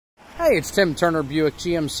Hey, it's Tim Turner, Buick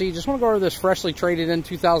GMC. Just want to go over this freshly traded in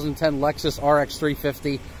 2010 Lexus RX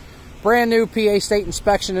 350. Brand new PA state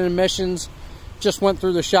inspection and emissions. Just went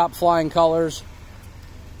through the shop flying colors.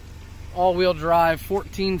 All-wheel drive,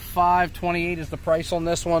 $14,528 is the price on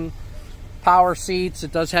this one. Power seats.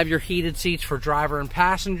 It does have your heated seats for driver and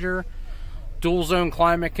passenger. Dual zone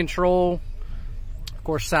climate control. Of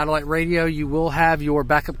course, satellite radio. You will have your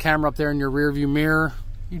backup camera up there in your rear view mirror.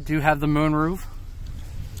 You do have the moonroof.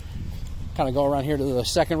 Kind of go around here to the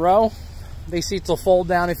second row. These seats will fold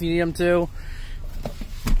down if you need them to.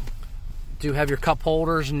 Do have your cup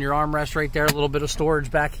holders and your armrest right there. A little bit of storage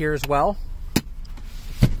back here as well.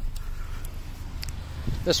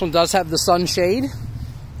 This one does have the sunshade.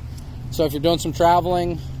 So if you're doing some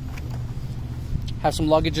traveling, have some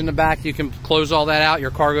luggage in the back, you can close all that out,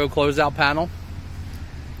 your cargo closeout panel.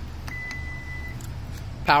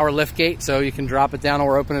 Power lift gate, so you can drop it down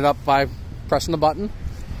or open it up by pressing the button.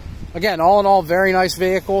 Again, all in all, very nice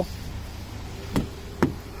vehicle.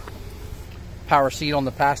 Power seat on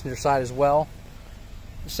the passenger side as well.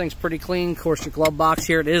 This thing's pretty clean. Of course, your glove box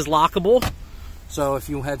here, it is lockable. So if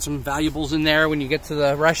you had some valuables in there when you get to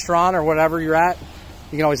the restaurant or whatever you're at,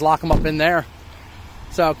 you can always lock them up in there.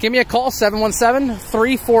 So give me a call,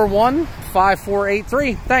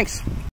 717-341-5483. Thanks.